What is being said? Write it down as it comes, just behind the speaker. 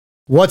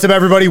What's up,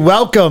 everybody?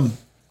 Welcome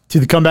to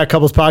the Comeback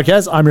Couples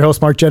Podcast. I'm your host,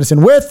 Mark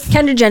Jennison, with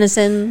Kendra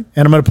Jennison.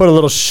 And I'm going to put a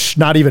little,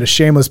 not even a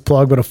shameless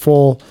plug, but a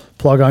full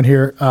plug on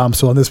here.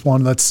 So on this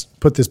one, let's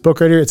put this book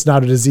right here. It's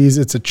not a disease,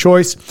 it's a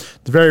choice.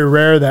 It's very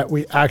rare that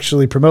we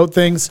actually promote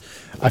things.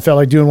 I felt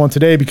like doing one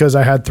today because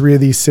I had 3 of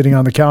these sitting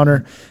on the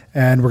counter,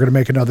 and we're going to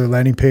make another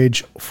landing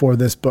page for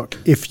this book.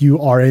 If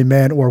you are a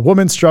man or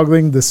woman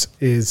struggling, this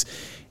is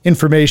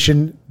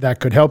information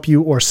that could help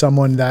you, or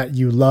someone that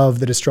you love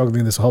that is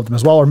struggling, this will help them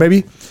as well. Or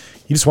maybe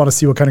you just want to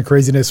see what kind of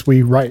craziness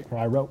we write, or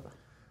I wrote.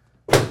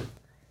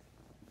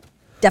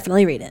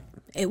 Definitely read it.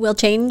 It will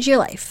change your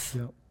life.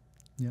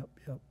 Yep.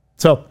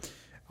 So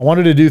I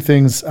wanted to do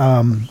things,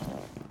 grab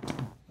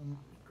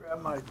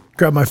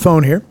my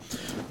phone here.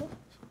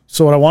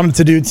 So what I wanted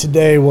to do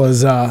today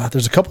was,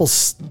 there's a couple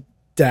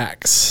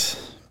stats,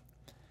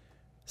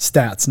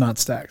 not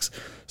stacks.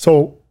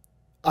 So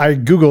I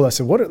Googled, I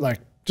said,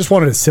 just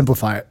wanted to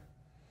simplify it.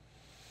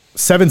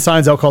 7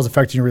 signs alcohol is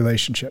affecting your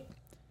relationship.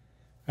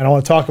 And I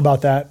want to talk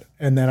about that.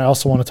 And then I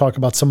also want to talk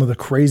about some of the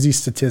crazy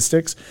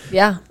statistics.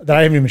 Yeah. That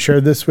I haven't even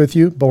shared this with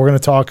you, but we're going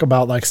to talk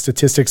about like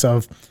statistics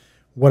of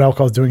what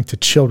alcohol is doing to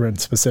children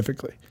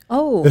specifically.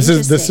 Oh, this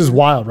is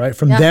wild, right?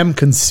 From them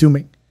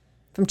consuming.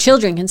 From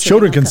children consuming.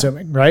 Children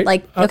consuming, right?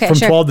 Like, okay, from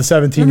sure. 12 to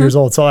 17 years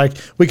old. So like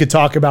we could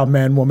talk about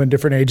men, women,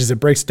 different ages. It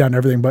breaks down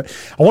everything. But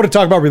I want to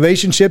talk about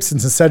relationships,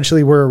 since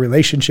essentially we're a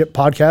relationship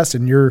podcast,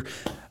 and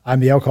I'm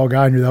the alcohol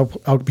guy and you're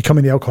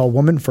becoming the alcohol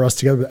woman, for us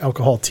together, the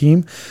alcohol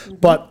team. Mm-hmm.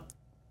 But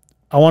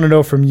I want to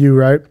know from you,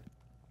 right?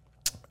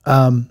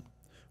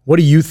 What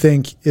do you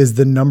think is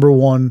the number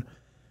one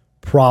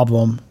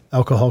problem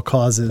alcohol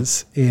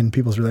causes in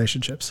people's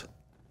relationships?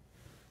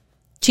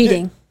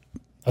 Cheating.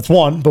 That's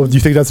one, but do you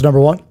think that's number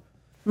one?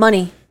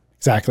 Money.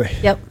 Exactly.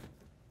 Yep.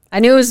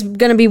 I knew it was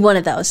going to be one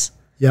of those.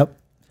 Yep.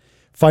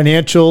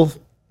 Financial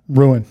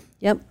ruin.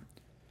 Yep.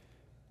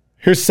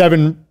 Here's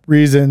 7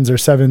 reasons, or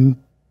 7,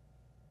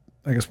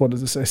 I guess, what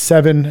does it say?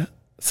 7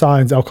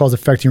 signs alcohol is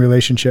affecting your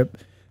relationship.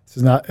 This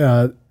is not,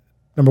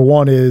 number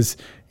 1 is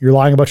you're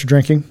lying about your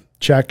drinking.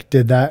 Check.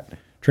 Did that.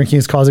 Drinking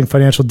is causing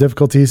financial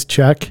difficulties.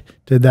 Check.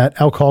 Did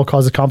that. Alcohol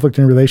causes conflict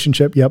in a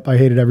relationship. Yep. I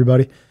hated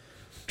everybody.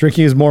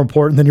 Drinking is more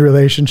important than your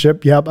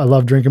relationship. Yep. I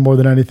love drinking more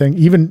than anything,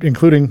 even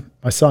including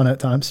my son at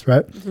times,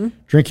 right? Mm-hmm.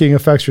 Drinking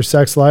affects your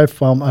sex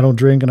life. Well, I don't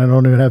drink and I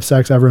don't even have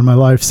sex ever in my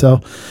life. So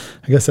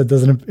I guess that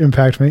doesn't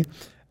impact me.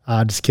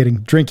 Just kidding.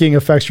 Drinking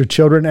affects your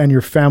children and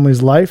your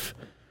family's life.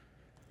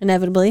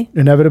 Inevitably.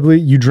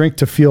 You drink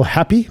to feel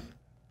happy.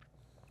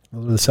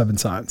 Those are the 7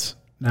 signs.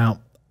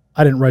 Now,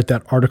 I didn't write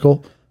that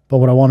article, but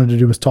what I wanted to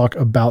do was talk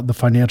about the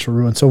financial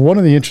ruin. So one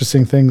of the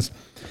interesting things,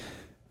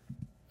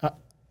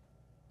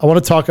 I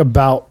want to talk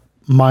about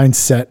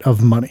mindset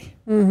of money.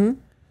 Mm-hmm.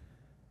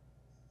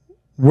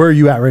 Where are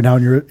you at right now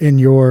in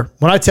your,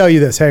 when I tell you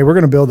this, hey, we're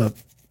going to build a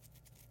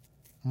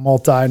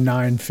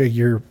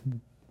multi-9-figure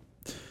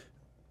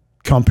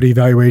company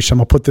valuation. I'm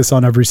going to put this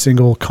on every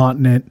single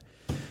continent,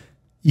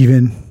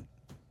 even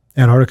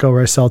Antarctica,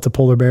 where I sell it to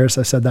polar bears.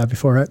 I said that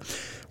before, right?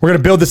 We're going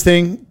to build this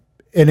thing,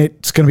 and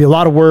it's going to be a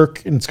lot of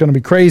work, and it's going to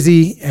be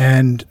crazy,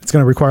 and it's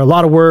going to require a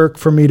lot of work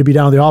for me to be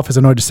down in the office.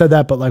 I know I just said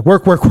that, but like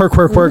work.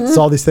 Mm-hmm. It's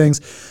all these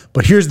things.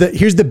 But here's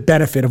the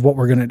benefit of what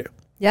we're going to do.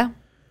 Yeah.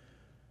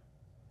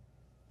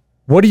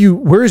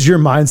 Where is your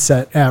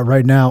mindset at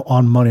right now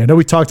on money? I know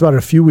we talked about it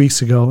a few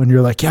weeks ago, and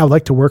you're like, yeah, I'd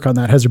like to work on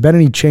that. Has there been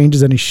any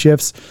changes, any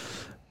shifts?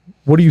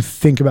 What do you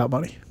think about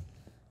money?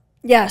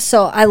 Yeah,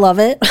 so I love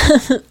it.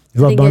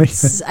 You love money?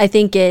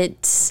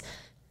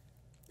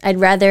 I'd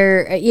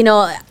rather,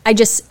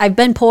 I've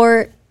been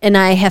poor and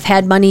I have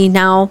had money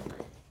now,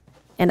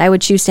 and I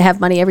would choose to have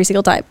money every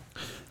single time,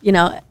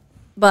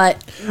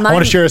 but I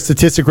want to share a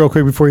statistic real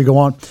quick before you go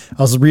on.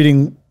 I was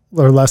reading,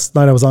 or last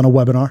night I was on a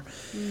webinar,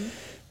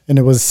 and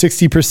it was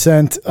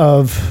 60%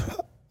 of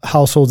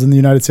households in the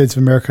United States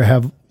of America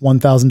have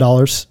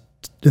 $1,000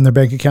 in their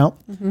bank account.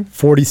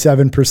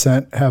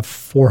 47% have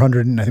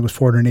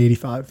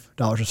 $485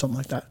 or something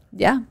like that.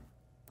 Yeah,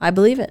 I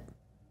believe it.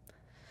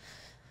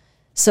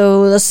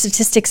 So those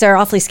statistics are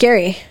awfully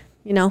scary,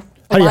 How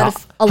do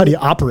you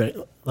operate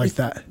like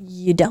that?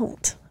 You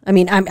don't. I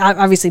mean,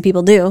 obviously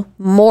people do.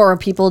 More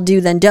people do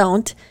than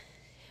don't.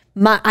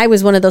 I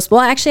was one of those. Well,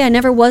 actually, I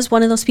never was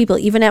one of those people.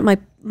 Even at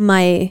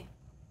my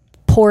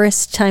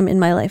poorest time in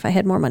my life, I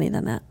had more money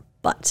than that.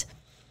 But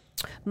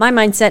my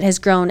mindset has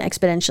grown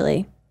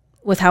exponentially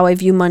with how I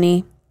view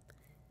money.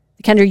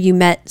 Kendra, you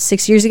met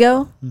 6 years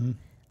ago. Mm-hmm.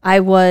 I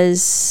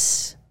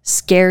was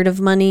scared of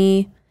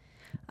money.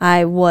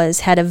 I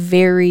had a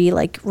very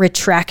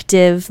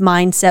retractive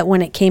mindset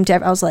when it came to,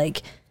 I was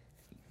like.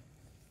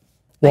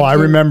 Well, I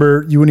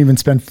remember you wouldn't even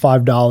spend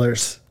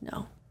 $5.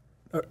 No.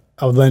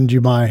 I would lend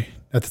you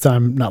at the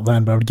time, not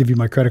lend, but I would give you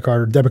my credit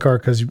card or debit card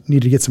because you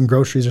needed to get some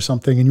groceries or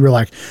something. And you were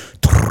like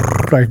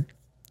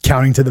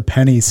counting to the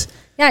pennies.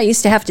 Yeah, I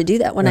used to have to do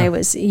that when I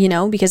was,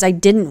 because I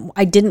didn't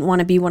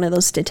want to be one of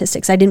those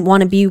statistics. I didn't want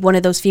to be one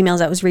of those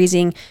females that was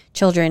raising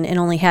children and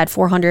only had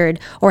 $400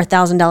 or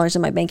 $1,000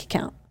 in my bank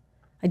account.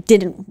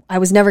 I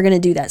was never going to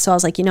do that. So I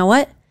was like, you know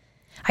what?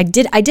 I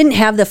didn't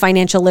have the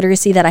financial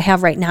literacy that I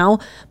have right now,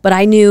 but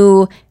I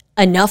knew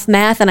enough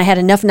math and I had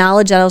enough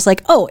knowledge that I was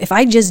like, oh, if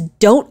I just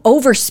don't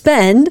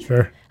overspend,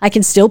 Sure. I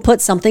can still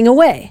put something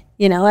away.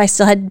 You know, I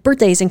still had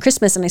birthdays and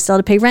Christmas and I still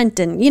had to pay rent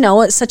and, you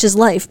know, such is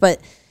life. But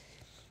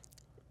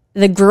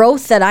the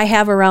growth that I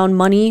have around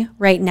money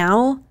right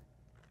now,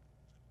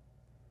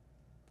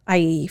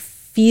 I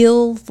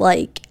feel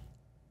like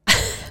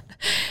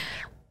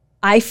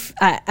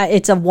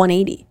it's a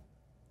 180.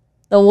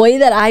 The way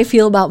that I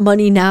feel about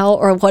money now,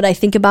 or what I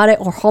think about it,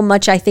 or how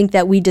much I think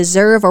that we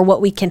deserve or what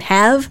we can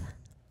have,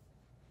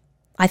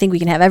 I think we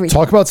can have everything.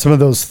 Talk about some of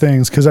those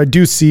things, because I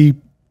do see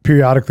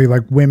periodically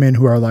like women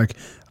who are like,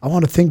 I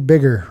want to think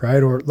bigger,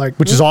 right? Or like,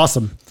 which is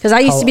awesome. Because I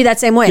used to be that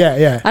same way.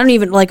 Yeah. I don't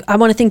even like, I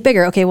want to think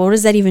bigger. Okay, well, what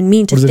does that even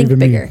mean to think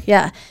bigger? Mean?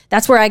 Yeah.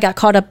 That's where I got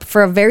caught up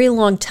for a very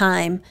long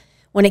time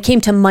when it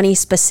came to money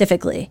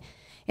specifically.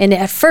 And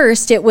at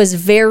first it was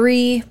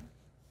very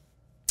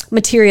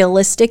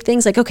materialistic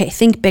things like, okay,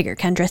 think bigger,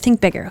 Kendra, think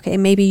bigger. Okay,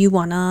 maybe you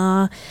want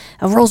a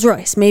Rolls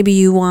Royce. Maybe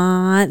you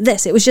want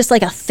this. It was just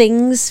like a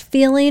things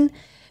feeling.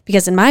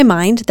 Because in my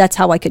mind, that's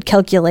how I could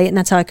calculate and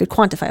that's how I could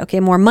quantify. Okay,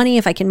 more money.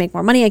 If I can make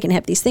more money, I can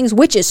have these things,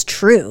 which is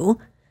true,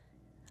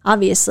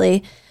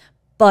 obviously.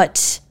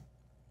 But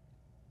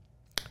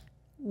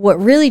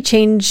what really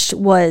changed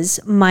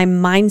was my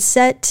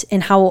mindset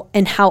and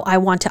how I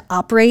want to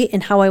operate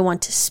and how I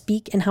want to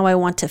speak and how I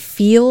want to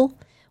feel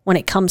when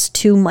it comes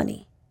to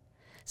money.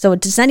 So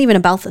it's not even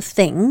about the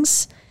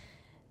things.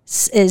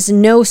 It's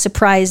no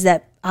surprise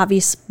that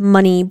obvious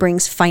money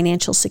brings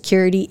financial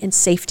security and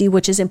safety,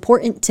 which is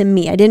important to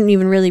me. I didn't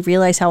even really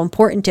realize how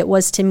important it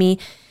was to me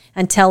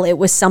until it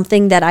was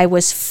something that I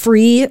was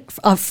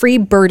a free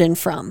burden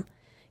from,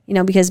 you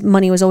know, because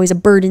money was always a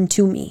burden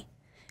to me.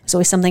 It was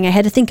always something I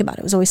had to think about.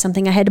 It was always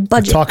something I had to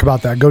budget. Talk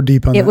about that. Go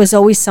deep on that. It was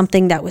always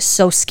something that was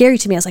so scary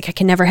to me. I was like, I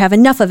can never have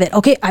enough of it.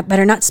 Okay, I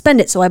better not spend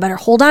it, so I better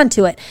hold on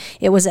to it.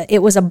 It was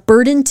a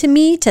burden to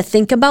me to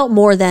think about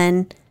more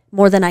than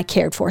I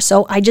cared for.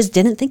 So I just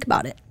didn't think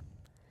about it.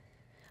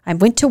 I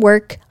went to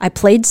work, I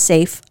played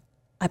safe,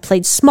 I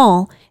played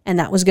small, and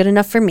that was good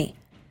enough for me.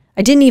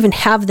 I didn't even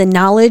have the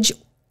knowledge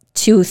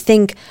to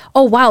think,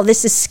 oh, wow,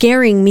 this is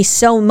scaring me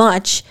so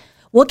much.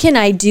 What can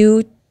I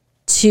do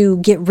to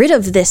get rid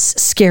of this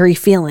scary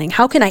feeling?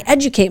 How can I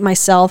educate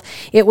myself?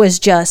 It was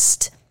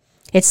just,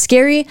 it's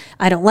scary.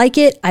 I don't like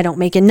it. I don't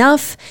make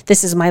enough.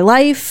 This is my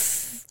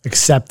life.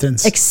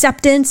 Acceptance.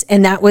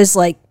 And that was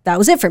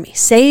it for me.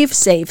 Save,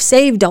 save,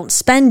 save. Don't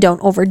spend,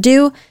 don't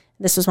overdo.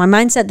 This was my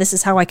mindset. This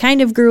is how I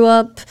kind of grew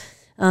up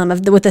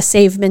with the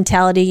save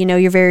mentality. You know,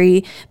 you're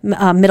very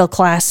middle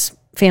class,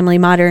 family,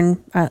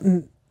 modern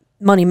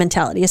money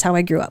mentality is how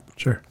I grew up.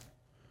 Sure.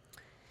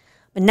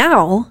 But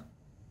now,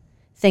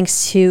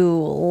 thanks to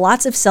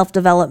lots of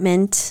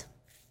self-development,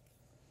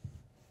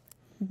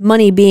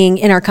 money being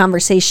in our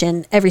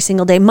conversation every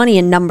single day, money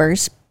in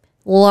numbers,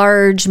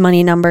 large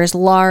money numbers,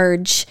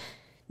 large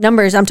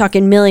numbers. I'm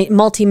talking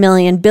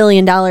multi-million, $1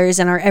 billion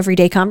in our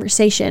everyday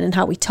conversation and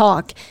how we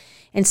talk.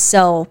 And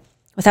so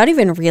without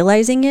even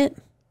realizing it,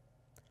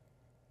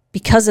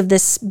 because of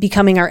this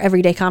becoming our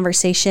everyday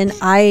conversation,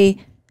 I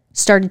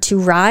started to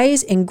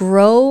rise and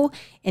grow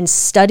and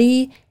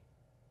study.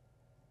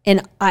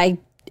 And it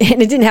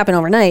didn't happen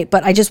overnight,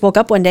 but I just woke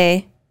up one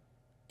day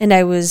and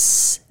I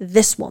was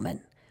this woman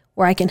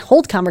where I can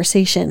hold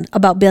conversation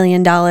about $1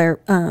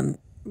 billion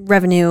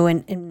revenue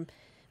and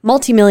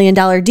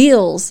multi-million-dollar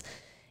deals.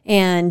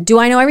 And do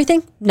I know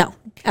everything? No,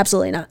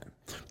 absolutely not.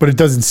 But it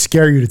doesn't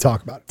scare you to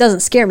talk about it. It doesn't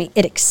scare me.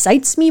 It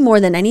excites me more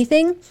than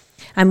anything.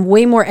 I'm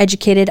way more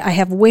educated. I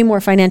have way more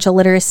financial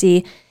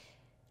literacy.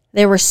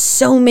 There were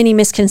so many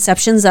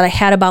misconceptions that I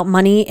had about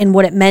money and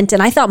what it meant.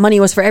 And I thought money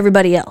was for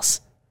everybody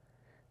else.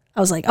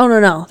 I was like, oh,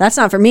 no, that's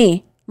not for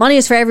me. Money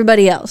is for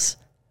everybody else.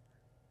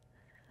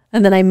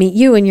 And then I meet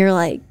you and you're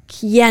like,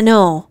 yeah,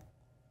 no,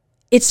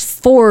 it's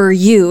for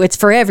you. It's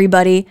for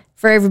everybody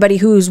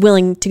who's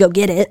willing to go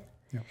get it.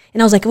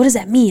 And I was like, what does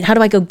that mean? How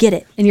do I go get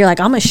it? And you're like,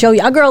 I'm going to show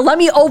you. Oh, girl, let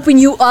me open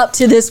you up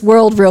to this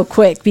world real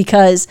quick.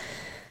 Because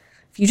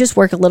if you just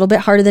work a little bit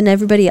harder than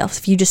everybody else,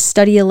 if you just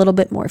study a little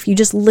bit more, if you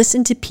just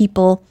listen to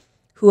people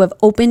who have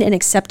opened and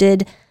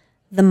accepted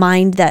the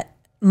mind that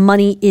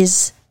money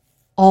is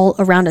all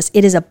around us.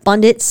 It is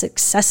abundant.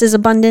 Success is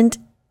abundant.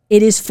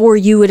 It is for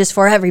you. It is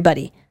for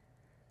everybody.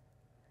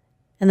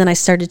 And then I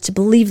started to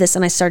believe this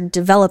and I started to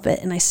develop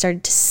it and I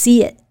started to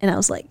see it. And I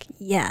was like,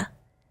 yeah,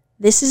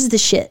 this is the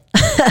shit.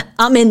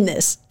 I'm in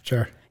this.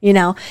 Sure. You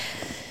know,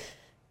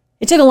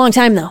 it took a long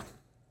time though.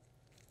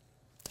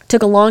 It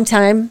took a long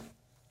time.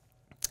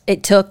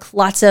 It took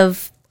lots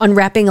of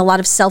unwrapping a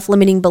lot of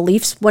self-limiting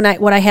beliefs what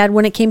I had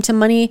when it came to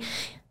money.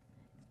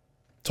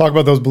 Talk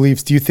about those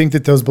beliefs. Do you think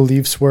that those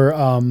beliefs were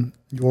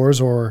yours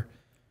or?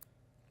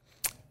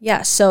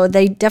 Yeah, so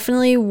they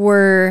definitely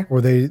were. Or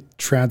they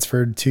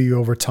transferred to you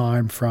over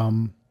time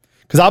from,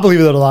 because I believe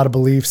that a lot of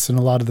beliefs and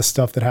a lot of the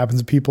stuff that happens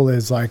to people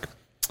is like,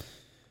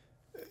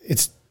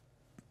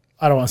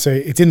 I don't want to say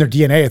it's in their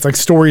DNA. It's like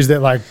stories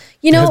that like,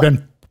 you know, has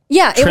been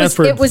yeah,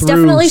 it was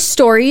definitely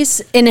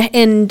stories.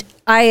 And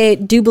I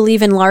do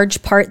believe in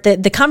large part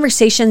that the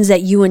conversations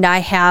that you and I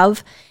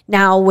have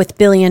now with $1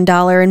 billion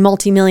and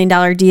multi-million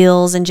dollar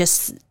deals and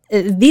just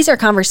these are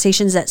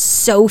conversations that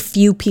so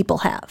few people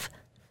have.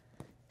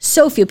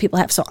 So few people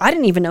have. So I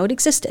didn't even know it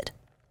existed.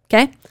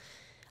 Okay.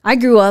 I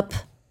grew up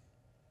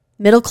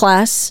middle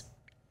class.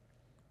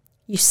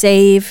 You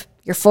save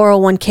your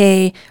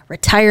 401k,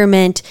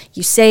 retirement,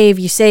 you save,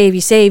 you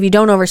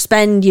don't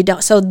overspend, you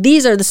don't. So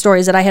these are the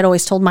stories that I had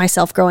always told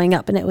myself growing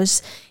up. And it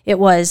was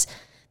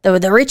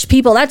the rich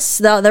people, that's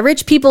the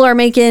rich people are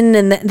making,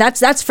 and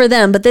that's for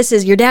them. But this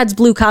is your dad's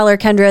blue collar,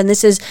 Kendra. And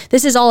this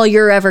is all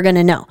you're ever going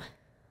to know.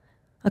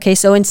 Okay.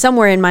 So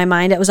somewhere in my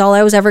mind, it was all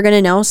I was ever going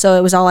to know. So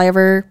it was all I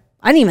didn't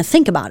even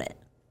think about it.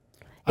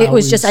 I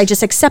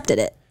just accepted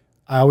it.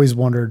 I always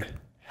wondered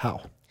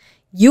how.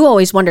 You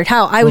always wondered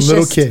how. I was a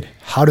little kid.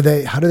 How do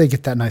they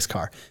get that nice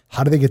car?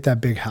 How do they get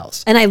that big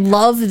house? And I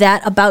love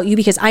that about you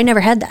because I never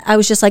had that. I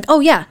was just like,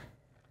 oh yeah,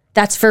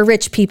 that's for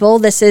rich people.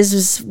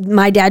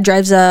 My dad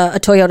drives a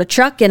Toyota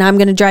truck and I'm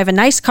going to drive a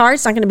nice car.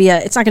 It's not going to be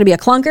a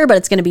clunker, but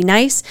it's going to be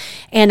nice.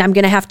 And I'm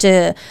going to have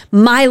to,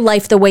 my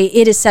life, the way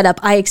it is set up,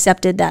 I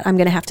accepted that I'm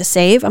going to have to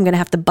save. I'm going to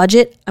have to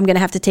budget. I'm going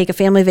to have to take a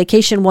family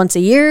vacation once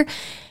a year.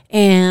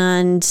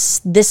 And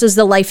this is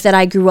the life that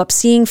I grew up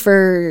seeing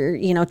for,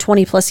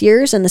 20 plus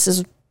years. And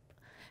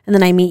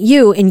then I meet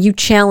you and you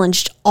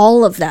challenged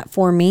all of that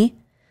for me.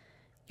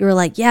 You were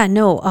like, yeah,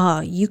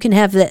 no, you can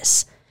have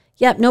this.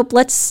 Yep, nope,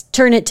 let's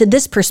turn it to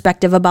this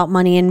perspective about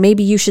money. And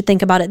maybe you should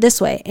think about it this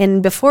way.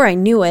 And before I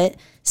knew it,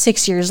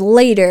 6 years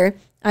later,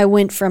 I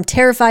went from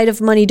terrified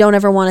of money, don't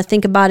ever want to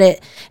think about it,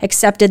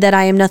 accepted that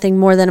I am nothing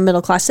more than a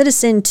middle-class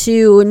citizen,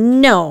 to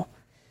no.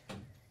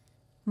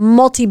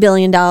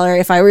 Multi-billion dollar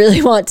if I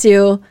really want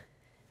to.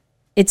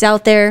 It's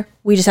out there.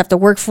 We just have to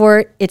work for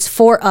it. It's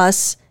for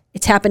us.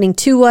 It's happening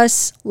to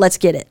us. Let's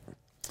get it.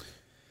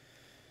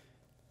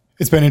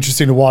 It's been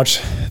interesting to watch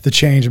the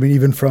change. I mean,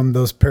 even from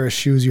those pair of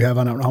shoes you have,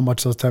 I don't know how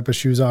much those type of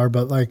shoes are,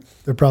 but like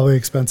they're probably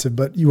expensive,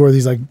 but you wore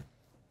these like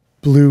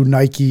blue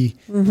Nike,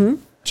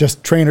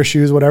 just trainer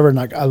shoes, whatever. And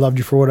like, I loved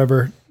you for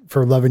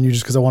loving you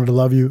just because I wanted to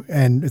love you.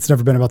 And it's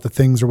never been about the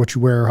things or what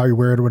you wear or how you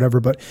wear it or whatever.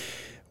 But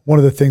one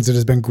of the things that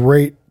has been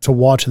great to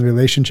watch in the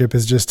relationship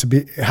is just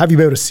have you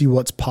be able to see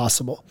what's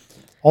possible.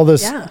 All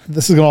this,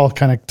 This is going to all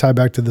kind of tie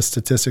back to the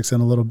statistics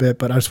in a little bit,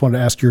 but I just wanted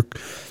to ask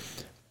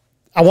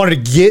I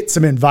wanted to get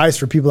some advice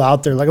for people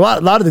out there. Like a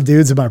lot of the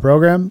dudes in my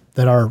program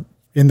that are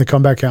in the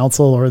Comeback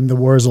Council or in the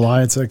Warriors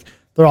Alliance, like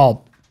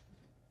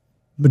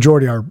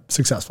majority are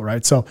successful,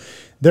 right? So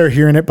they're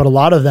hearing it, but a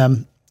lot of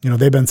them,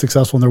 they've been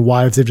successful in their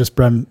wives they've just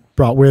been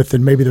brought with,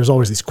 and maybe there's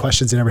always these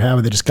questions they never have,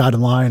 and they just got in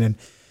line and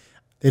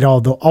they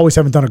always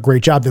haven't done a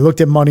great job. They looked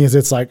at money as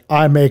it's like,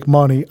 I make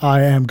money.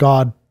 I am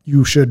God.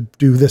 You should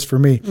do this for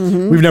me.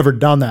 Mm-hmm. We've never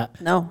done that.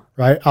 No.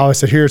 Right? I always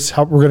said, here's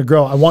how we're going to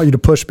grow. I want you to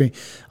push me.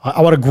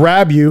 I want to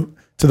grab you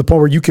to the point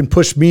where you can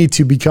push me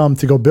to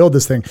go build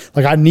this thing.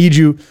 Like I need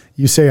you.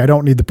 You say, I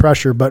don't need the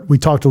pressure, but we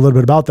talked a little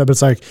bit about that, but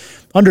it's like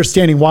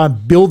understanding why I'm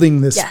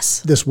building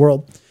this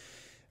world.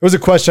 It was a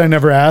question I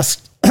never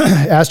asked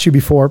you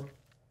before,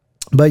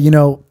 but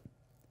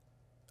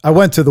I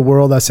went to the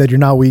world. I said, you're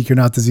not weak, you're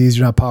not diseased,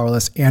 you're not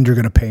powerless, and you're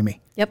going to pay me.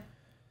 Yep.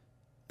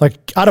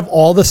 Like out of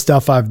all the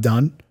stuff I've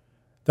done,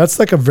 that's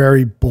like a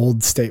very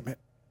bold statement.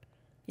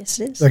 Yes,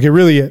 it is. Like it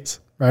really is,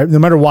 right? No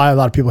matter why a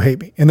lot of people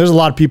hate me. And there's a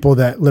lot of people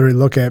that literally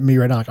look at me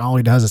right now like all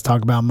he does is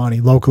talk about money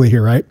locally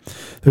here, right?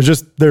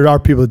 There are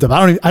people that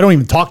I don't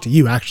even talk to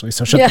you actually,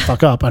 so shut the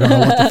fuck up. I don't know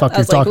what the fuck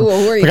you're talking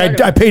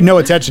about. I paid no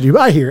attention to you.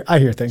 I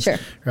hear things,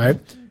 right?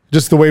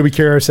 Just the way we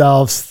carry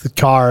ourselves, the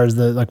cars,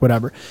 the like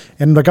whatever.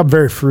 And like I'm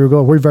very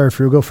frugal. We're very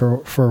frugal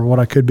for what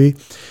I could be.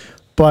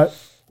 But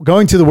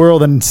going to the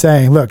world and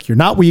saying, look, you're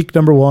not weak,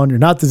 number one, you're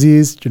not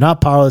diseased, you're not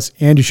powerless,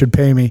 and you should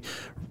pay me.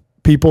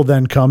 People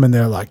then come and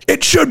they're like,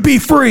 it should be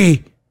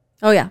free.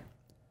 Oh yeah.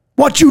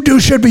 What you do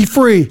should be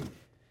free.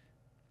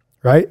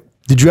 Right?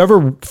 Did you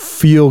ever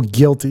feel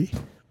guilty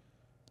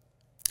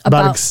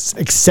about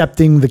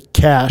accepting the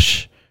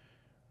cash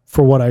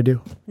for what I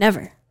do?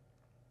 Never.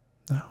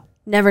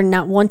 Never,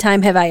 not one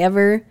time have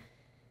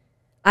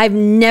I've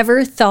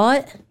never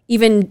thought,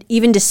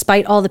 even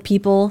despite all the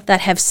people that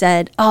have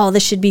said, oh,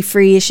 this should be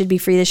free, this should be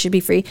free, this should be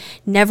free.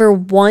 Never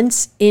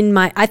once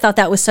I thought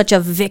that was such a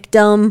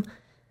victim,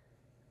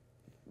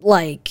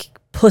 like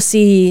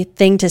pussy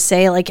thing to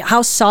say, like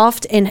how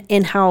soft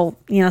and how,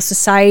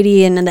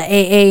 society and the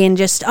AA and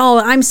just, oh,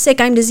 I'm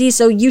sick, I'm diseased,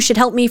 so you should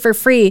help me for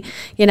free.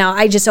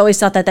 I just always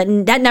thought that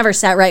never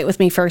sat right with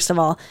me, first of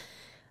all.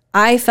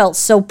 I felt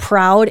so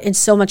proud and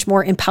so much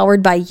more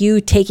empowered by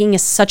you taking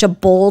such a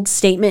bold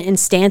statement and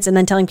stance and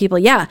then telling people,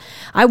 yeah,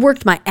 I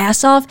worked my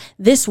ass off.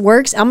 This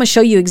works. I'm going to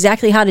show you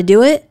exactly how to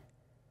do it.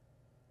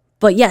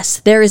 But yes,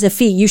 there is a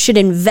fee. You should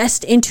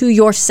invest into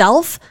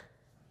yourself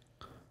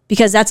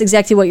because that's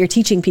exactly what you're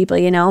teaching people,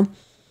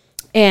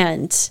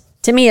 And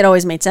to me, it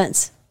always made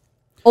sense.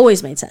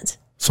 Always made sense.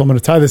 So I'm going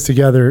to tie this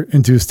together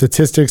into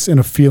statistics and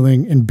a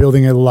feeling in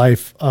building a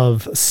life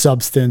of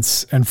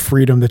substance and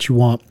freedom that you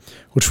want,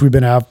 which we've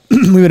been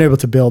able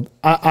to build.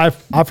 I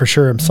for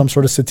sure am some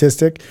sort of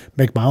statistic,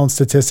 make my own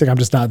statistic. I'm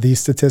just not these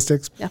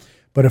statistics. Yeah.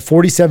 But if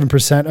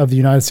 47% of the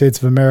United States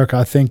of America,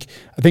 I think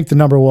the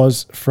number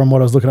was, from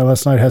what I was looking at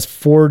last night, has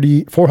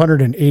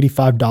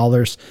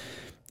 $485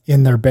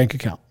 in their bank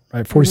account,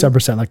 right?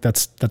 47%, like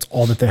that's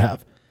all that they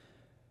have.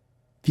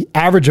 The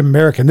average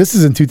American, this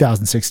is in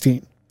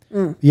 2016,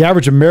 the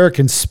average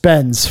American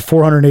spends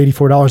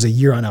 $484 a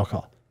year on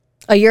alcohol.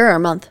 A year or a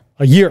month?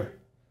 A year.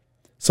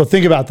 So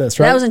think about this,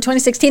 right? That was in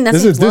 2016.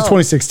 This is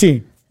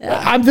 2016.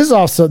 Yeah. This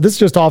is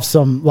just off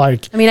some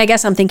like. I mean, I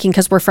guess I'm thinking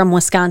because we're from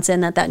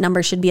Wisconsin that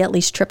number should be at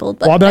least tripled.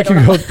 But well, I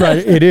can go, right,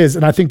 it is,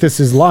 and I think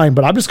this is lying.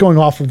 But I'm just going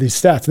off of these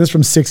stats. And this is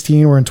from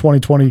 16. We're in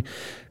 2020,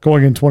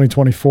 going in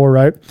 2024,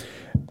 right?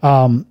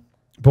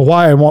 But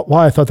why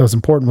I thought that was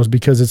important was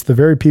because it's the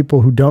very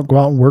people who don't go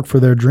out and work for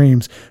their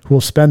dreams who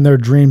will spend their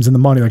dreams and the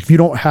money. Like if you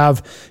don't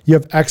have, you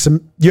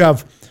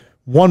have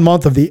 1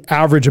 month of the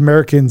average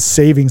American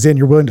savings in,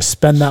 you're willing to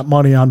spend that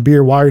money on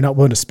beer. Why are you not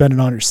willing to spend it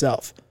on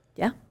yourself?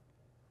 Yeah.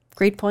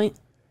 Great point.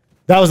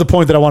 That was the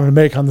point that I wanted to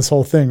make on this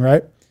whole thing,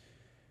 right?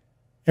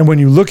 And when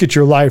you look at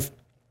your life,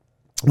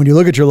 and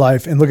look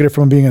at it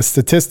from being a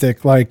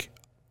statistic, like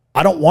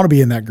I don't want to be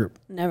in that group.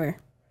 Never.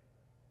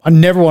 I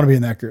never want to be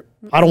in that group.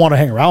 I don't want to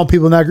hang around with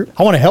people in that group.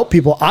 I want to help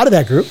people out of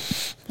that group.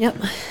 Yep.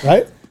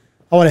 Right?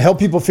 I want to help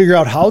people figure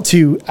out how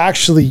to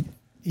actually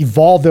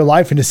evolve their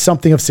life into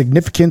something of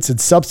significance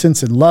and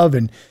substance and love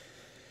and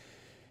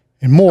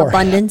more.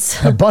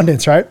 Abundance.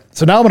 Abundance, right?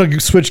 So now I'm going to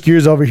switch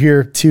gears over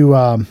here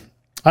to,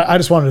 I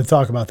just wanted to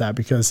talk about that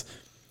because.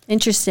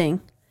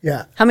 Interesting.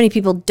 Yeah. How many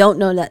people don't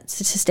know that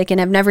statistic and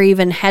have never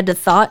even had the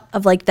thought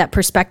of like that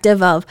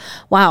perspective of,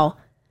 wow,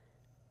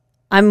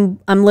 I'm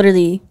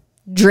literally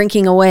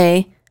drinking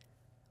away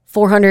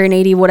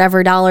 $480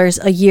 whatever dollars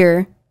a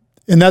year.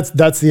 And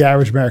that's the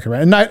average American,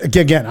 right? And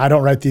again, I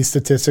don't write these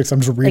statistics.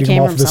 I'm just reading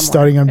them off of the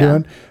studying I'm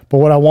doing. But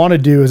what I want to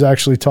do is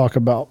actually talk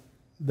about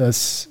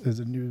this as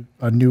a new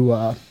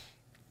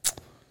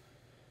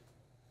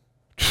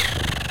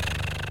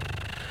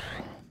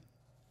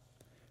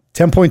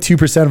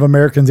 10.2% of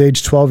Americans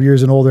aged 12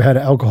 years and older had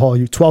alcohol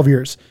use. 12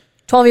 years.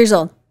 12 years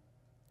old.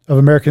 Of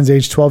Americans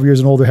aged 12 years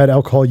and older had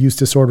alcohol use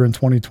disorder in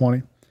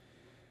 2020.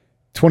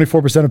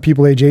 24% of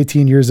people age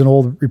 18 years and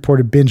old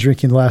reported binge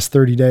drinking the last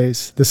 30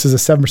 days. This is a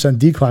 7%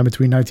 decline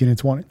between 19 and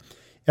 20.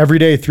 Every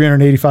day,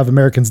 385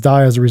 Americans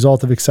die as a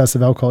result of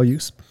excessive alcohol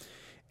use.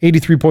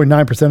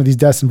 83.9% of these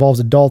deaths involves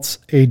adults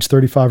aged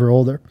 35 or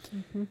older.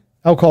 Mm-hmm.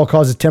 Alcohol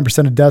causes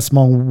 10% of deaths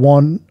among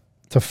 1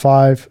 to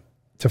 5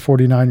 to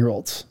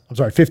 49-year-olds.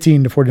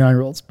 15 to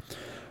 49-year-olds.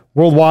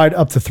 Worldwide,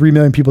 up to 3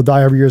 million people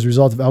die every year as a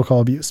result of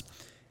alcohol abuse.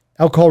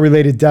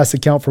 Alcohol-related deaths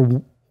account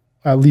for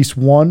at least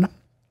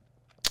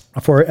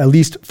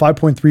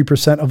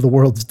 5.3% of the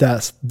world's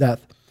death.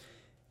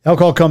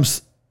 Alcohol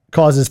causes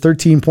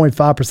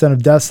 13.5%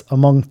 of deaths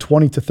among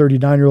 20 to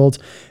 39-year-olds.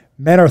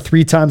 Men are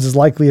 3 times as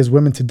likely as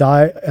women to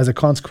die as a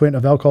consequence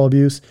of alcohol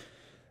abuse.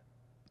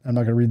 I'm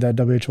not going to read that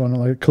WHO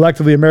one.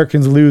 Collectively,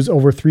 Americans lose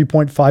over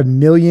 3.5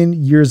 million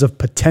years of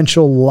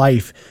potential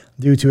life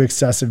due to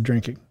excessive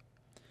drinking.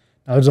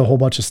 Now, there's a whole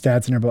bunch of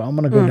stats in here, but I'm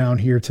going to go down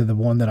here to the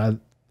one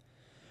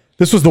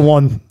this was the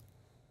one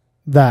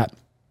that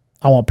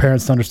I want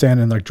parents to understand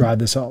and like drive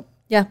this home.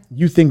 Yeah. Have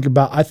you think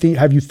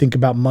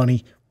about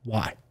money?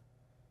 Why?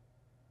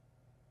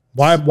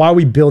 Why are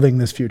we building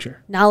this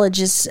future? Knowledge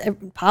is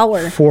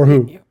power. For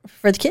who?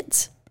 For the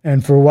kids.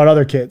 And for what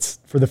other kids?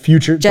 For the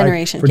future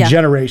generation. For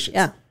generations.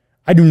 Yeah.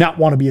 I do not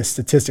want to be a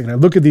statistic. And I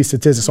look at these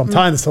statistics. So I'm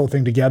tying this whole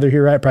thing together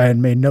here, right? Probably had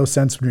made no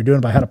sense when you're doing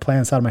it, but I had a plan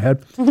inside of my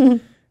head.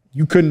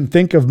 You couldn't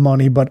think of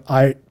money, but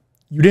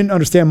you didn't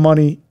understand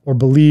money or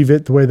believe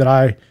it the way that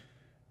I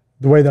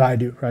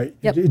do, right?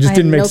 Yep. It just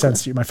didn't make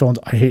sense to you. My phone,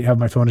 I hate having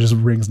my phone. It just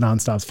rings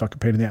nonstop. It's a fucking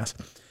pain in the ass.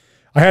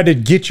 I had to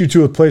get you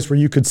to a place where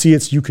you could see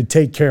it so you could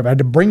take care of it. I had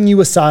to bring you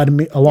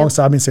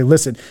alongside me and say,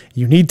 listen,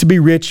 you need to be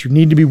rich. You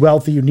need to be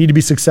wealthy. You need to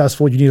be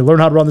successful. You need to learn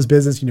how to run this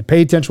business. You need to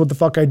pay attention to what the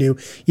fuck I do.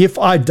 If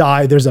I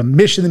die, there's a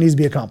mission that needs to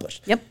be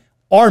accomplished. Yep.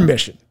 Our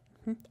mission,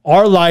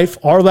 our life,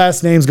 our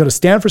last name is going to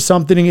stand for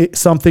something in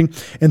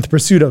the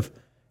pursuit of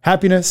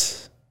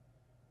happiness,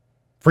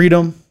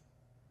 freedom,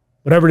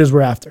 whatever it is we're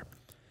after.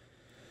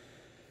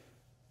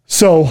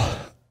 So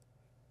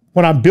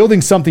when I'm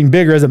building something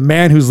bigger as a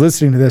man who's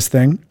listening to this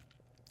thing,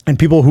 and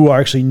people who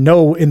actually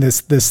know in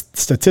this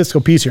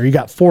statistical piece here, you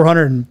got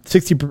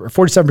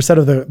 47%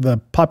 of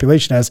the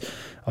population has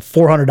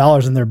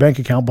 $400 in their bank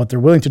account, but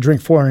they're willing to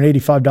drink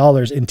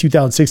 $485 in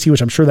 2016,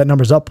 which I'm sure that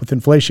number's up with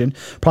inflation,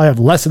 probably have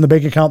less in the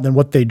bank account than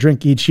what they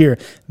drink each year.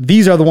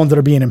 These are the ones that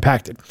are being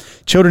impacted.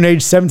 Children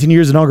aged 17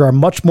 years and younger are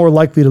much more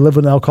likely to live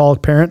with an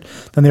alcoholic parent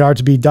than they are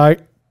to be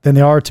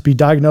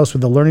diagnosed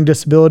with a learning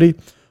disability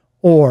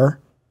or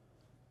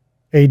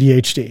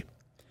ADHD.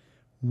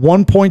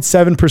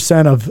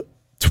 1.7% of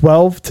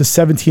 12 to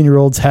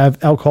 17-year-olds have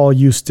alcohol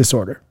use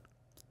disorder.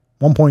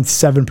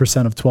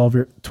 1.7% of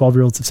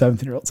 12-year-olds to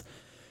 17-year-olds.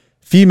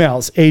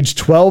 Females aged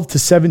 12 to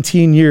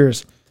 17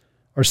 years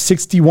are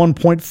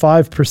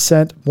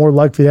 61.5% more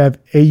likely to have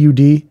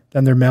AUD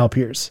than their male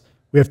peers.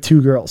 We have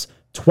 2 girls,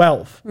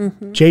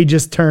 12. Jay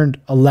just turned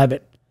 11.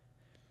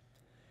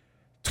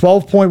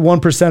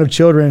 12.1% of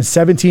children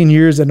 17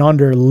 years and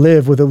under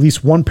live with at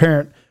least one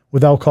parent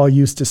with alcohol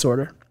use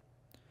disorder.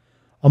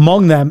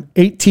 Among them,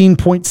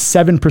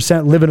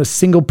 18.7% live in a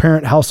single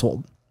parent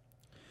household.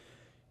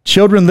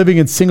 Children living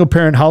in single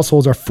parent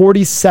households are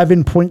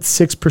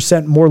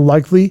 47.6% more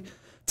likely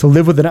to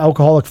live with an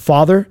alcoholic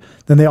father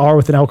than they are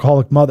with an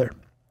alcoholic mother.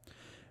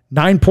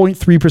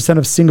 9.3%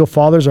 of single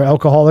fathers are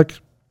alcoholic,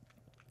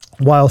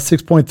 while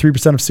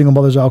 6.3% of single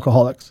mothers are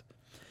alcoholics.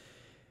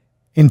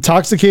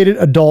 Intoxicated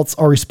adults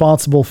are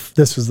responsible.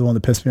 This was the one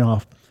that pissed me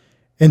off.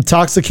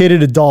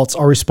 Intoxicated adults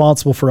are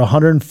responsible for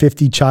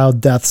 150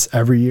 child deaths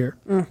every year.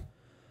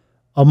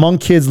 Among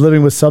kids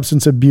living with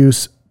substance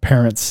abuse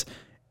parents,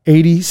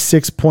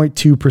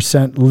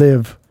 86.2%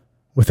 live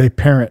with a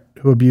parent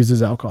who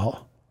abuses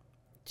alcohol.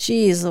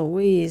 Jeez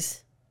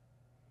Louise.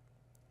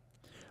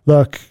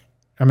 Look,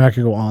 I mean, I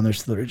could go on.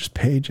 There's literally just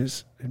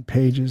pages and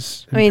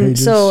pages and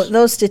pages. So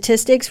those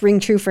statistics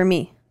ring true for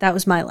me. That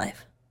was my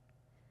life.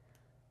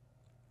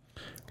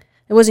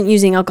 I wasn't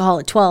using alcohol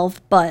at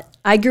 12, but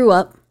I grew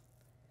up.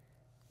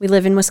 We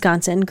live in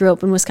Wisconsin, grew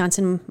up in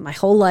Wisconsin my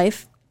whole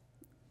life.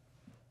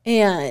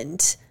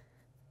 And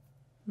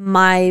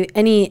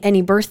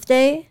any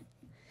birthday,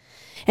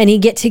 any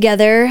get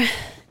together,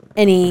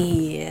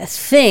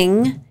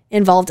 anything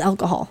involved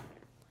alcohol.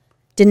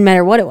 Didn't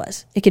matter what it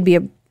was. It could be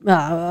a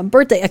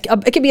birthday.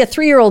 It could be a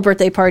 3-year-old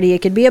birthday party.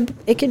 It could be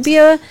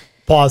a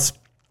Pause.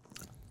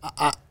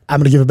 I'm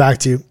going to give it back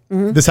to you.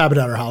 This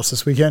happened at our house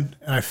this weekend,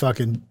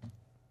 and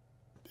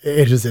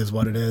it just is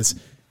what it is.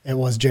 It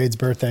was Jade's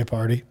birthday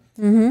party,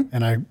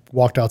 and I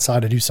walked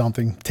outside to do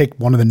something, take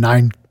one of the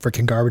 9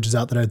 freaking garbages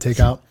out that I had to take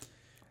out,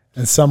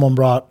 and someone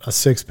brought a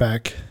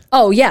 6-pack.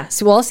 Oh, yeah.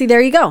 So, see,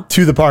 there you go.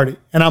 To the party.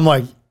 And I'm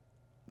like,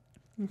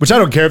 which I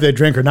don't care if they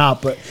drink or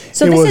not, but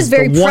so it this was is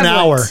very the 1 prevalent.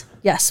 hour.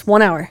 Yes,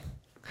 1 hour.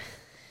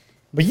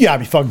 But you gotta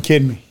be fucking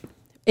kidding me.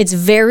 It's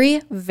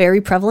very,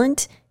 very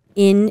prevalent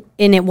and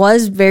it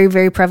was very,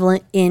 very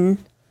prevalent in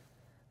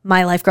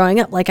my life growing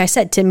up. Like I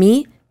said, to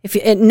me,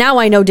 now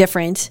I know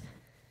different,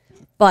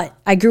 but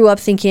I grew up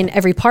thinking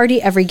every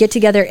party, every get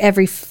together,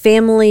 every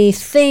family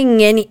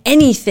thing,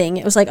 anything.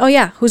 It was like, oh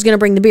yeah, who's going to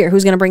bring the beer?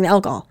 Who's going to bring the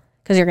alcohol?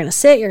 Because you're going to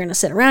sit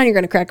around, you're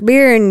going to crack a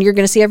beer, and you're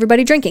going to see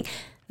everybody drinking.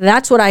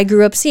 That's what I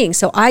grew up seeing.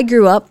 So I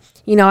grew up,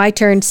 I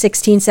turned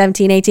 16,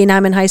 17, 18.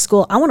 I'm in high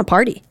school. I want to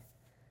party.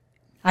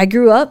 I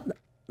grew up.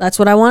 That's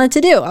what I wanted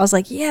to do. I was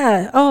like,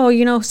 yeah,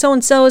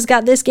 so-and-so has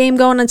got this game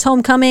going. It's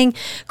homecoming.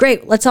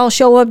 Great. Let's all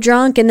show up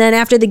drunk. And then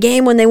after the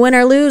game, when they win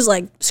or lose,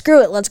 like,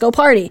 screw it. Let's go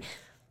party.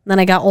 And then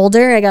I got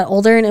older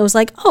and it was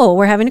like, oh,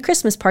 we're having a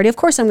Christmas party. Of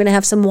course I'm going to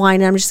have some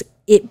wine. And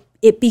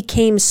it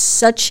became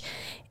such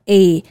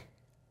a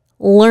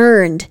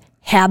learned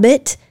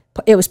habit.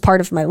 It was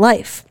part of my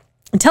life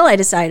until I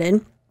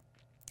decided,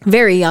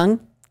 very young,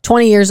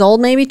 20 years old,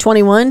 maybe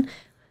 21,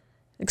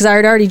 because I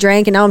had already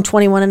drank and now I'm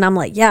 21 and I'm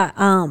like, yeah,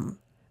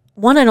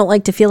 one, I don't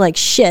like to feel like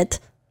shit.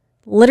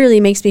 Literally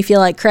makes me feel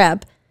like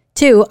crap.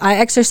 2, I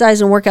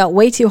exercise and work out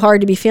way too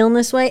hard to be feeling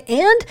this way.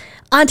 And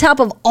on top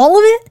of all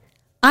of it,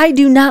 I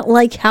do not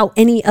like how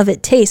any of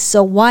it tastes.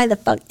 So why the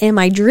fuck am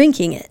I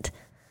drinking it?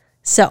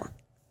 So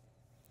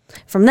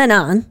from then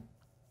on,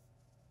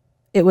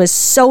 it was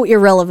so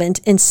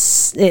irrelevant and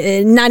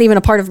not even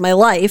a part of my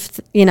life.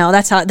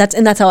 That's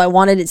how I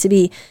wanted it to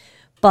be.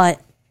 But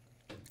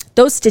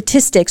those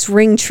statistics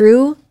ring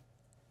true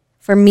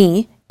for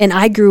me. And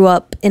I grew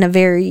up in a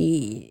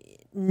very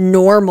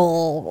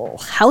normal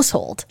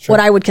household,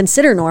 What I would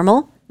consider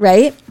normal,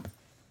 right?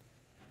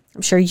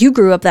 I'm sure you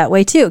grew up that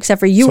way too, except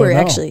for you were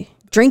actually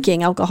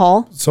drinking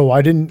alcohol. So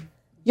I didn't.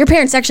 Your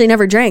parents actually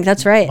never drank.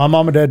 That's right. My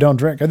mom and dad don't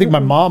drink. I think my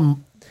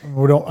mom,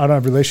 I don't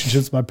have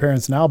relationships with my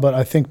parents now, but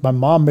I think my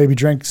mom maybe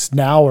drinks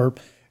now or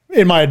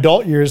in my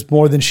adult years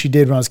more than she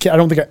did when I was a kid. I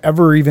don't think I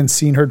ever even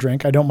seen her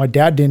drink. My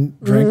dad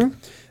didn't drink.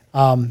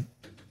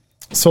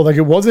 So like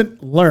it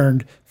wasn't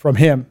learned from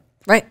him.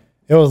 Right.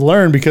 It was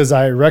learned because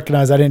I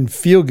recognized I didn't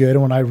feel good.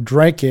 And when I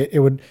drank it, it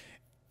would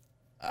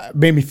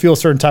made me feel a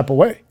certain type of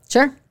way.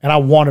 Sure. And I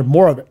wanted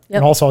more of it. Yep.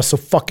 And also I was so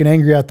fucking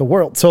angry at the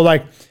world. So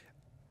like,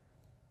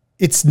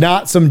 it's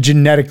not some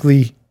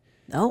genetically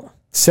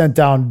sent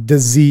down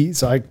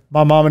disease. Like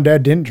my mom and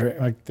dad didn't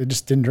drink. Like they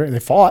just didn't drink. They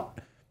fought,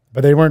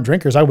 but they weren't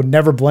drinkers. I would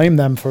never blame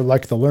them for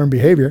like the learned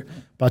behavior.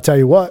 But I'll tell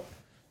you what,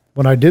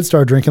 when I did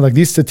start drinking, like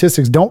these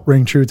statistics don't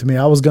ring true to me.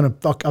 I was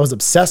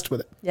obsessed with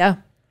it. Yeah.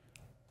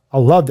 I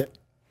loved it.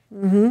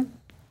 Mm-hmm.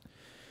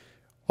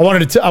 I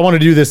wanted to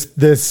do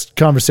this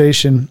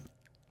conversation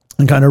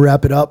and kind of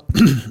wrap it up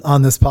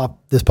on this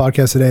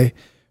podcast today,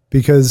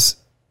 because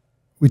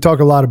we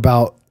talked a lot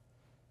about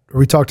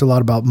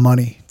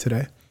money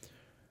today.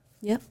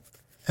 Yep.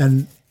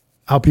 And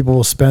how people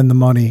will spend the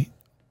money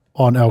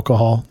on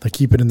alcohol. They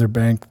keep it in their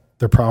bank,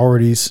 their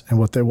priorities and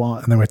what they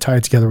want. And then we tie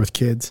it together with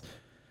kids.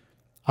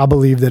 I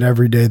believe that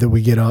every day that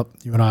we get up,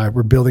 you and I,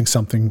 we're building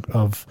something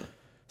of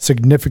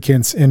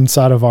significance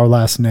inside of our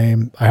last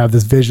name. I have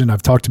this vision.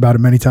 I've talked about it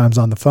many times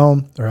on the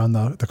phone or on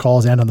the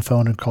calls and on the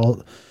phone and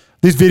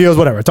these videos,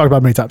 whatever. I talked about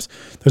it many times.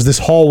 There's this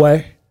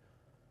hallway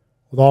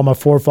with all my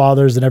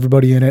forefathers and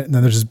everybody in it. And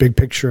then there's this big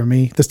picture of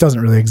me. This doesn't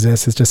really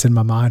exist. It's just in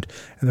my mind.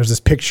 And there's this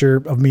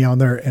picture of me on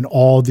there, and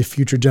all the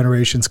future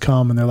generations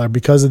come and they're like,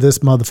 because of this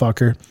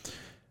motherfucker,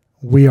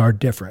 we are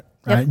different,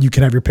 right? Yep. You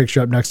can have your picture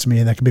up next to me,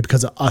 and that can be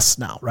because of us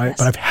now, right? Yes.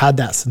 But I've had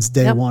that since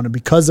day one. And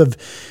because of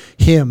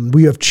him,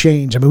 we have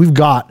changed. I mean, we've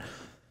got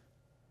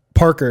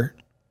Parker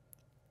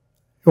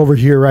over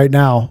here right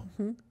now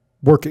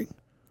working.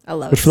 I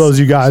love it. Which for those of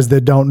you guys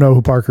that don't know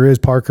who Parker is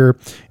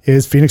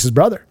Phoenix's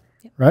brother,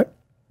 right?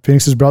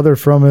 Phoenix's brother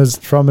from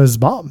his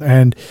mom.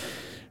 And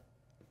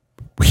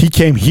he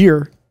came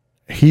here.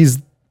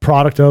 He's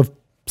product of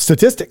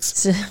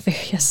statistics.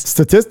 Yes.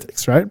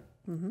 Statistics, right?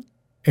 Mm-hmm.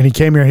 And he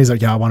came here and he's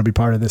like, yeah, I want to be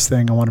part of this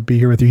thing. I want to be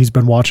here with you. He's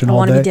been watching all day. I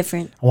want to be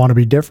different. I want to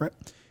be different.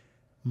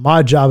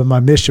 My job and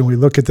my mission, we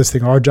look at this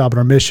thing, our job and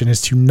our mission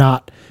is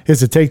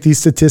to take these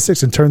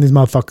statistics and turn these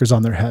motherfuckers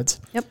on their heads.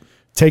 Yep.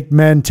 Take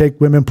men, take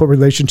women, put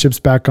relationships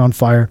back on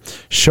fire,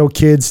 show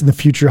kids in the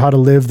future how to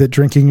live, that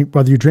drinking,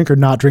 whether you drink or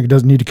not drink, it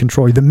doesn't need to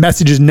control you. The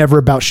message is never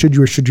about should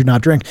you or should you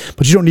not drink,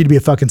 but you don't need to be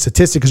a fucking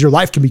statistic because your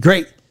life can be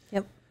great.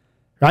 Yep.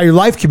 Right? Your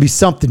life can be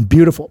something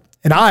beautiful.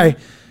 And I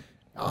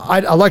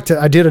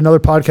did another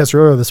podcast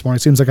earlier this morning.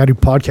 It seems like I do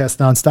podcasts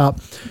nonstop,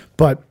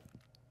 but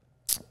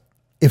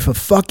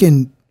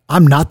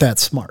I'm not that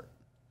smart,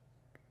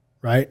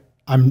 right?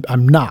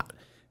 I'm not.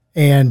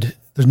 And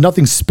there's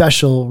nothing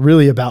special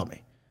really about me.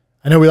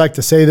 I know we like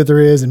to say that there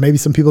is, and maybe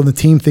some people in the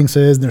team thinks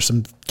there is, and there's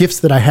some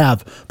gifts that I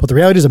have, but the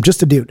reality is I'm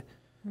just a dude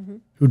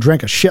who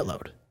drank a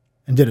shitload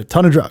and did a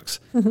ton of drugs.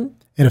 Mm-hmm.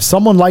 And if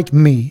someone like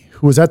me,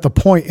 who was at the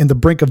point in the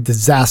brink of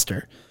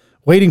disaster,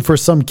 waiting for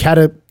some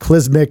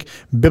cataclysmic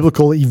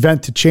biblical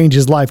event to change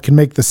his life, can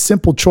make the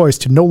simple choice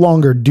to no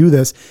longer do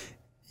this,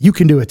 you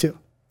can do it too.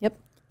 Yep.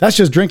 That's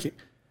just drinking.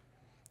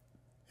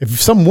 If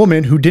some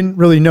woman who didn't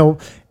really know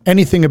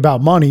anything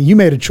about money, you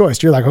made a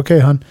choice. You're like, okay,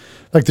 hon,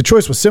 like the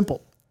choice was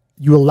simple.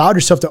 You allowed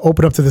yourself to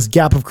open up to this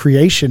gap of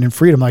creation and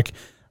freedom. Like,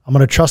 I'm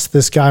going to trust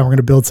this guy. We're going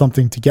to build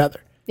something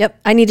together. Yep.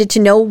 I needed to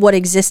know what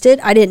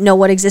existed. I didn't know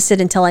what existed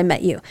until I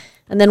met you.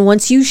 And then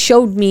once you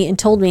showed me and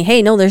told me,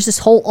 hey, no, there's this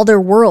whole other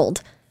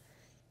world.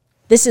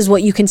 This is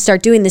what you can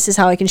start doing. This is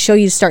how I can show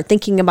you to start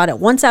thinking about it.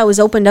 Once I was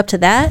opened up to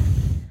that,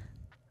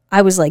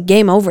 I was like,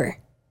 game over.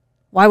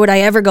 Why would I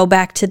ever go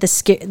back to the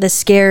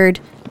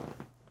scared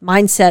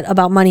mindset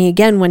about money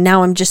again when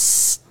now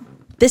this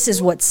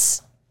is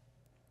what's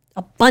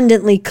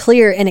abundantly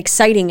clear and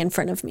exciting in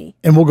front of me.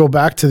 And we'll go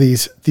back to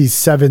these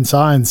 7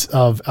 signs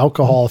of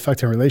alcohol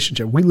affecting a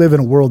relationship. We live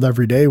in a world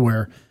every day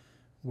where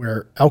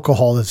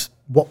alcohol is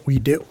what we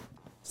do.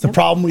 It's the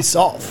problem we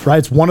solve, right?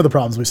 It's one of the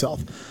problems we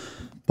solve.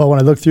 But when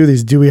I look through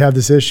these, do we have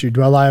this issue?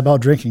 Do I lie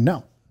about drinking?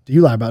 No. Do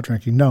you lie about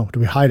drinking? No. Do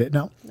we hide it?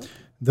 No.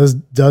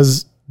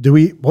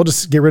 We'll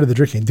just get rid of the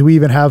drinking. Do we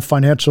even have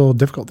financial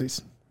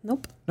difficulties?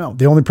 Nope. No.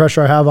 The only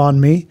pressure I have on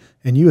me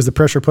and you is the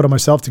pressure I put on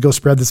myself to go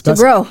spread this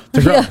message.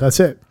 To grow. Yeah. That's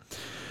it.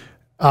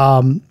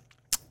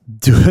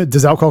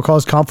 Does alcohol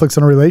cause conflicts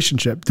in a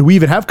relationship? Do we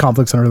even have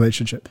conflicts in a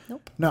relationship?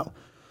 Nope. No.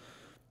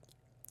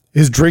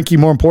 Is drinking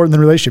more important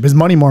than relationship? Is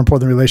money more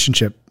important than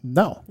relationship?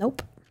 No.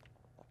 Nope.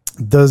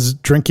 Does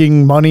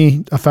drinking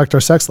money affect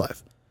our sex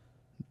life?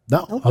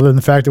 No. Nope. Other than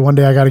the fact that one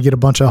day I got to get a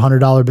bunch of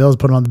 $100 bills,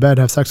 put them on the bed,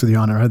 have sex with you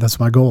on it, right? That's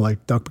my goal,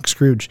 like Duck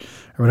McScrooge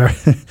or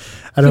whatever.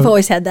 You've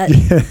always had that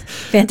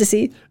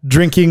fantasy.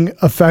 Drinking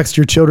affects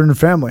your children and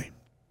family?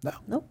 No.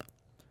 Nope.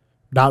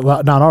 Not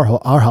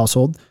our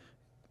household.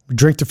 We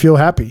drink to feel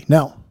happy?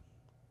 No.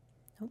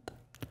 Nope.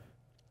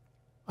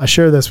 I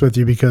share this with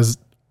you because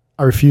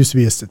I refuse to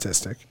be a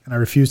statistic, and I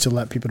refuse to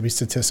let people be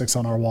statistics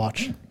on our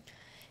watch.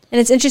 And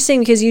it's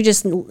interesting because you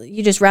just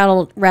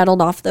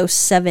rattled off those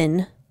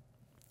 7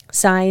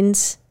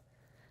 signs.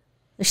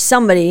 There's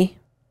somebody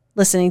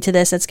listening to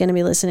this that's going to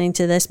be listening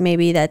to this.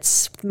 Maybe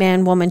that's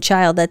man, woman,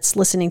 child that's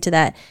listening to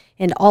that.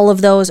 And all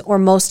of those or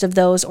most of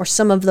those or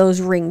some of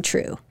those ring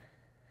true.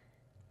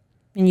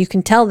 And you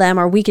can tell them,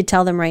 or we could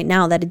tell them right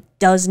now, that it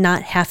does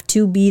not have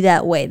to be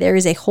that way. There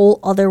is a whole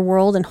other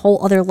world and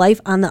whole other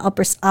life on the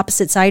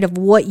opposite side of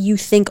what you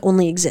think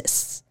only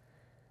exists.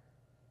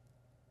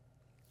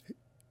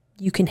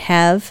 You can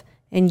have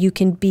and you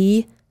can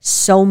be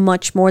so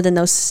much more than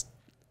those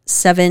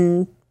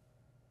 7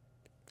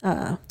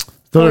 those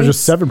are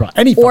just 7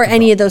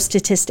 any of those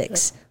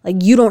statistics. Like,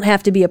 you don't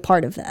have to be a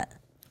part of that.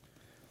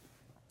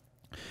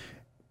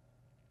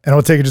 And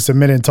I'll take just a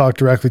minute and talk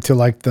directly to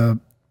like the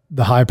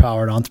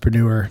high-powered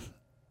entrepreneur,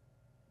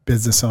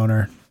 business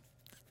owner,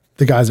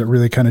 the guys that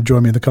really kind of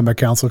join me in the Comeback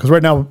Council. Because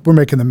right now we're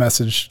making the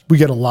message. We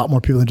get a lot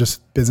more people than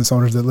just business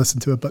owners that listen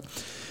to it. But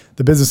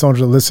the business owners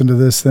that listen to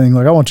this thing,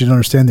 like, I want you to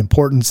understand the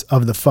importance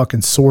of the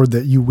fucking sword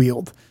that you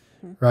wield,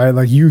 right?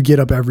 Like, you get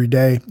up every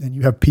day and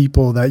you have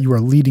people that you are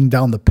leading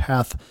down the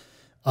path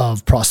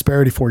of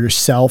prosperity for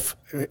yourself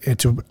and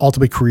to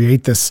ultimately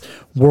create this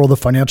world of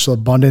financial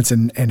abundance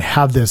and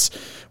have this,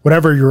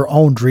 whatever your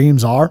own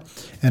dreams are.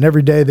 And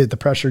every day that the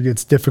pressure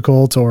gets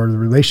difficult or the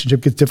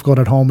relationship gets difficult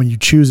at home and you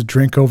choose to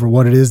drink over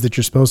what it is that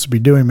you're supposed to be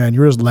doing, man,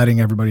 you're just letting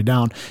everybody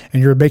down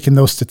and you're making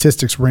those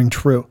statistics ring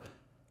true.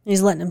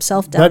 He's letting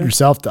himself down. Letting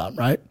yourself down,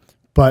 right?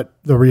 But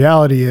the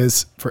reality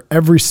is, for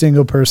every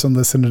single person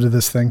listening to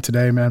this thing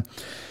today, man,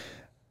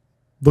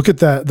 look at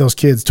those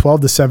kids,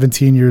 12 to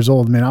 17 years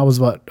old. Man, I was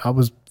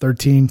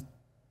 13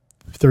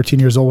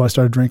 years old when I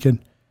started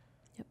drinking.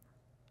 Yep.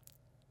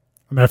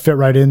 I mean, I fit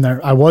right in there.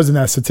 I was in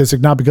that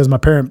statistic, not because of my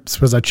parents,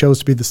 because I chose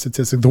to be the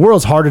statistic. The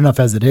world's hard enough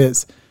as it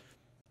is.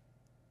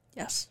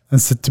 Yes. And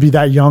so to be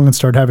that young and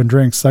start having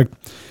drinks, like,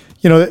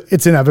 you know,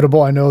 it's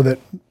inevitable. I know that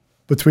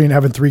between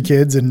having 3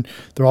 kids and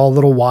they're all a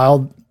little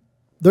wild,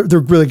 they're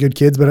really good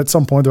kids, but at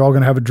some point they're all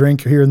going to have a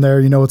drink here and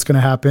there. You know what's going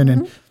to happen.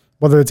 Mm-hmm. And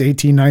whether it's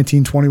 18,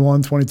 19,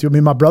 21, 22. I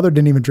mean, my brother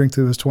didn't even drink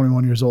till he was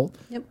 21 years old.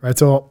 Yep. Right.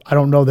 So I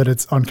don't know that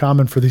it's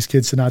uncommon for these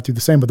kids to not do the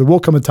same, but there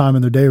will come a time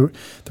in their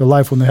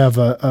life when they have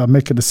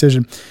make a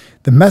decision.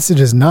 The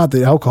message is not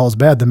that alcohol is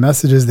bad. The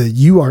message is that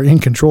you are in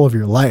control of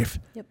your life.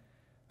 Yep.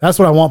 That's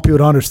what I want people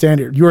to understand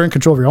here. You are in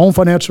control of your own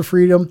financial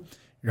freedom,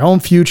 your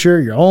own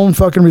future, your own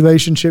fucking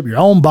relationship, your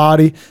own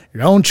body,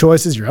 your own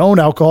choices, your own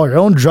alcohol, your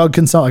own drug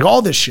consumption, like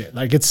all this shit.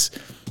 Like it's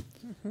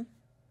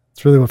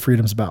really what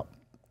freedom's about.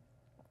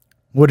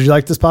 What, did you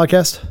like this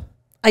podcast?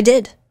 I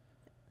did.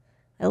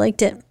 I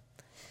liked it.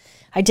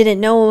 I didn't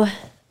know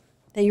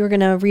that you were going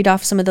to read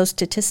off some of those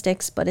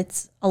statistics, but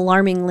it's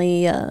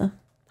alarmingly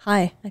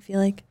high, I feel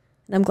like.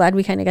 And I'm glad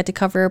we kind of got to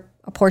cover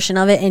a portion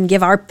of it and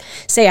give our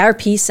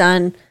piece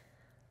on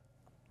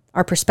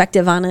our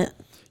perspective on it.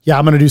 Yeah,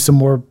 I'm going to do some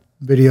more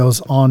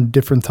videos on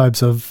different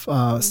types of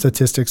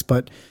statistics,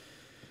 but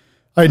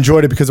I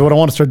enjoyed it because what I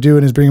want to start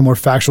doing is bringing more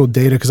factual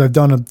data because I've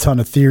done a ton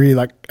of theory.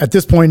 Like at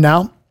this point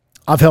now,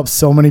 I've helped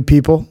so many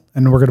people,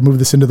 and we're going to move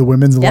this into the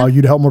women's and allow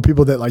you to help more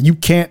people that like you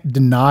can't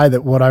deny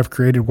that what I've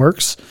created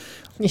works.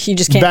 You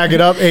just can't back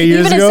it up 8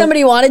 years ago. Even if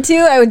somebody wanted to,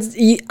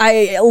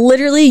 I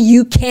literally,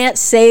 you can't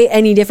say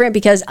any different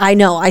because I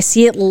know, I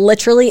see it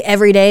literally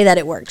every day that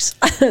it works.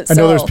 So, I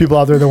know there's people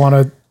out there that want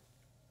to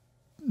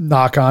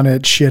knock on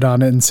it, shit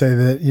on it, and say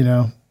that, you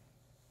know,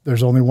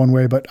 there's only one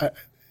way, but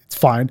it's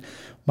fine.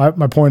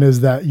 My point is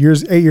that 8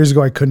 years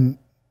ago, I couldn't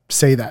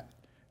say that.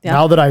 Yeah.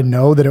 Now that I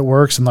know that it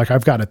works and like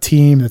I've got a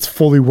team that's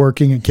fully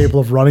working and capable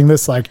of running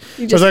this, like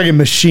there's like a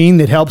machine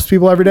that helps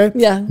people every day.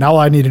 Yeah. Now all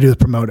I need to do is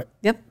promote it.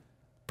 Yep.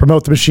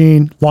 Promote the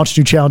machine, launch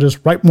new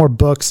challenges, write more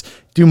books,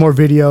 do more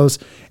videos.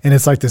 And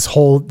it's like this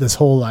whole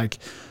like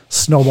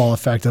snowball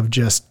effect of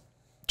just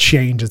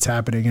change that's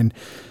happening. And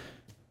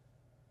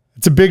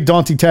it's a big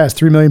daunting task.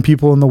 3 million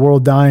people in the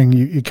world dying.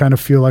 You kind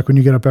of feel like when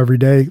you get up every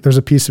day, there's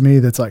a piece of me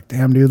that's like,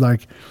 damn dude,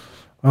 like,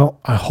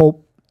 well, I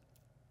hope,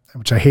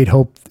 which I hate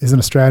hope isn't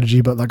a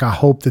strategy, but like I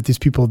hope that these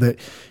people that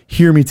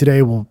hear me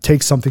today will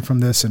take something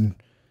from this and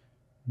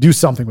do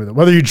something with it,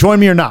 whether you join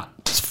me or not.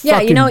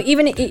 Yeah, you know,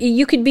 even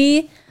you could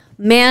be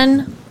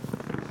man,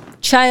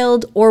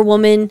 child, or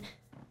woman.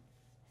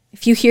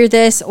 If you hear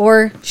this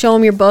or show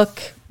them your book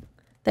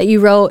that you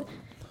wrote,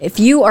 if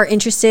you are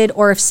interested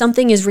or if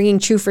something is ringing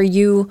true for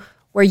you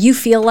where you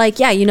feel like,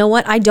 yeah, you know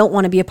what? I don't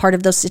want to be a part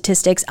of those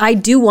statistics. I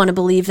do want to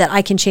believe that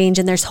I can change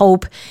and there's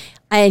hope.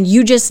 And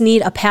you just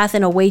need a path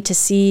and a way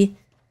to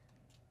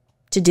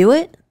do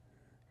it.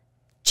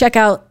 Check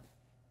out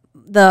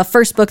the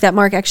first book that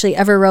Mark actually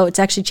ever wrote. It's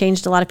actually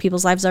changed a lot of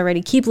people's lives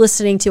already. Keep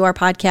listening to our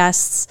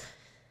podcasts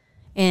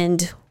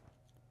and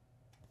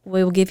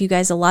we will give you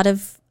guys a lot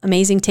of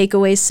amazing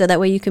takeaways so that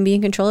way you can be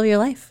in control of your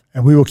life.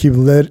 And we will keep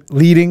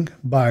leading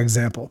by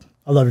example.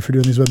 I love you for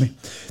doing these with me.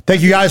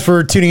 Thank you guys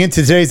for tuning in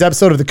to today's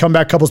episode of the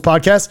Comeback Couples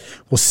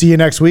Podcast. We'll see you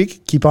next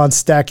week. Keep on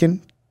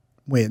stacking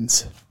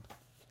wins.